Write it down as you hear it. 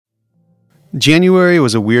January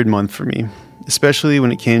was a weird month for me, especially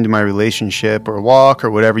when it came to my relationship or walk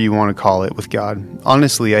or whatever you want to call it with God.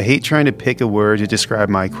 Honestly, I hate trying to pick a word to describe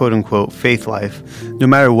my quote-unquote faith life. No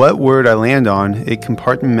matter what word I land on, it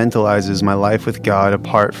compartmentalizes my life with God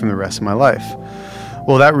apart from the rest of my life.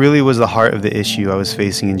 Well, that really was the heart of the issue I was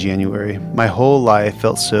facing in January. My whole life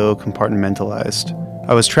felt so compartmentalized.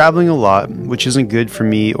 I was traveling a lot, which isn't good for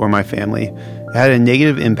me or my family. It had a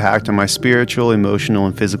negative impact on my spiritual, emotional,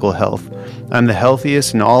 and physical health. I'm the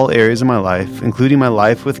healthiest in all areas of my life, including my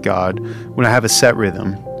life with God, when I have a set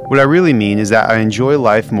rhythm. What I really mean is that I enjoy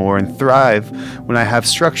life more and thrive when I have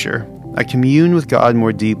structure. I commune with God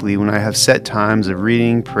more deeply when I have set times of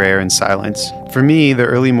reading, prayer, and silence. For me, the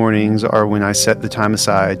early mornings are when I set the time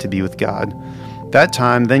aside to be with God. That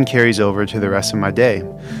time then carries over to the rest of my day.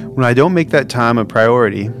 When I don't make that time a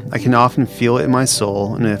priority, I can often feel it in my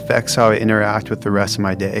soul, and it affects how I interact with the rest of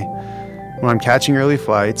my day. When I'm catching early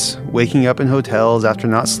flights, waking up in hotels after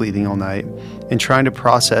not sleeping all night, and trying to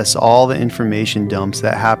process all the information dumps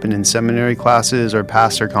that happen in seminary classes or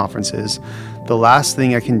pastor conferences, the last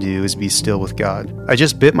thing I can do is be still with God. I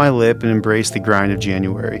just bit my lip and embraced the grind of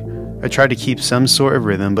January. I tried to keep some sort of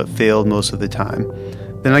rhythm, but failed most of the time.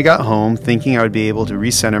 Then I got home thinking I would be able to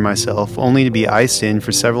recenter myself, only to be iced in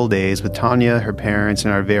for several days with Tanya, her parents,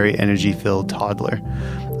 and our very energy-filled toddler.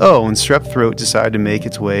 Oh, and strep throat decided to make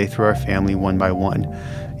its way through our family one by one.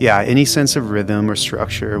 Yeah, any sense of rhythm or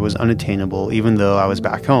structure was unattainable even though I was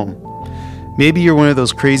back home. Maybe you're one of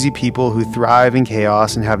those crazy people who thrive in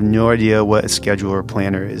chaos and have no idea what a schedule or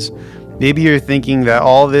planner is. Maybe you're thinking that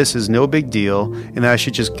all this is no big deal and that I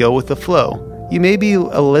should just go with the flow. You may be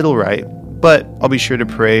a little right, but I'll be sure to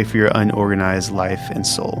pray for your unorganized life and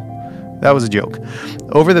soul. That was a joke.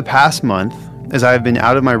 Over the past month, as I have been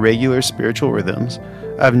out of my regular spiritual rhythms,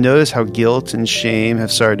 I've noticed how guilt and shame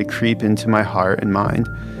have started to creep into my heart and mind.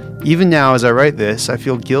 Even now, as I write this, I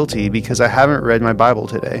feel guilty because I haven't read my Bible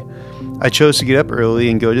today. I chose to get up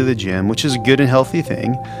early and go to the gym, which is a good and healthy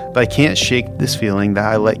thing, but I can't shake this feeling that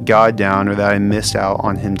I let God down or that I missed out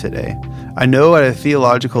on Him today. I know at a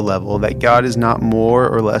theological level that God is not more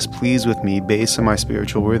or less pleased with me based on my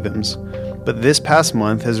spiritual rhythms. But this past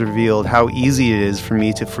month has revealed how easy it is for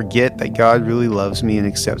me to forget that God really loves me and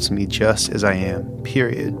accepts me just as I am,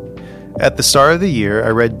 period. At the start of the year, I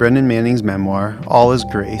read Brennan Manning's memoir, All Is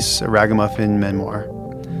Grace, a ragamuffin memoir.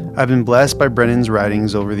 I've been blessed by Brennan's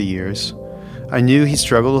writings over the years. I knew he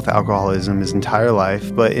struggled with alcoholism his entire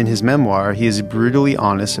life, but in his memoir, he is brutally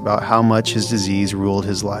honest about how much his disease ruled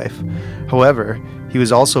his life. However, he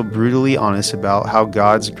was also brutally honest about how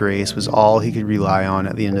God's grace was all he could rely on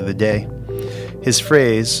at the end of the day. His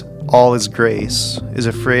phrase, all is grace, is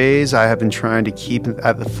a phrase I have been trying to keep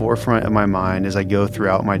at the forefront of my mind as I go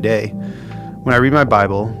throughout my day. When I read my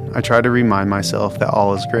Bible, I try to remind myself that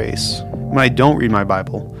all is grace. When I don't read my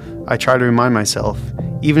Bible, I try to remind myself,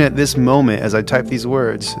 even at this moment as I type these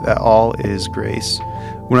words, that all is grace.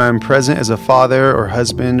 When I am present as a father or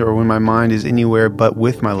husband, or when my mind is anywhere but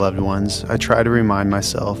with my loved ones, I try to remind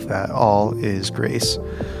myself that all is grace.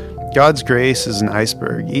 God's grace is an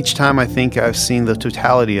iceberg. Each time I think I've seen the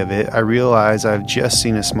totality of it, I realize I've just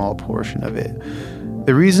seen a small portion of it.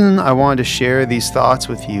 The reason I wanted to share these thoughts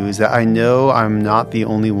with you is that I know I'm not the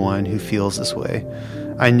only one who feels this way.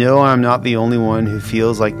 I know I'm not the only one who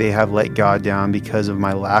feels like they have let God down because of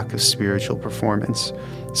my lack of spiritual performance.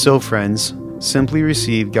 So friends, simply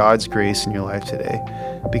receive God's grace in your life today,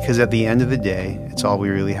 because at the end of the day, it's all we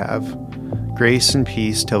really have. Grace and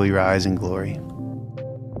peace till we rise in glory.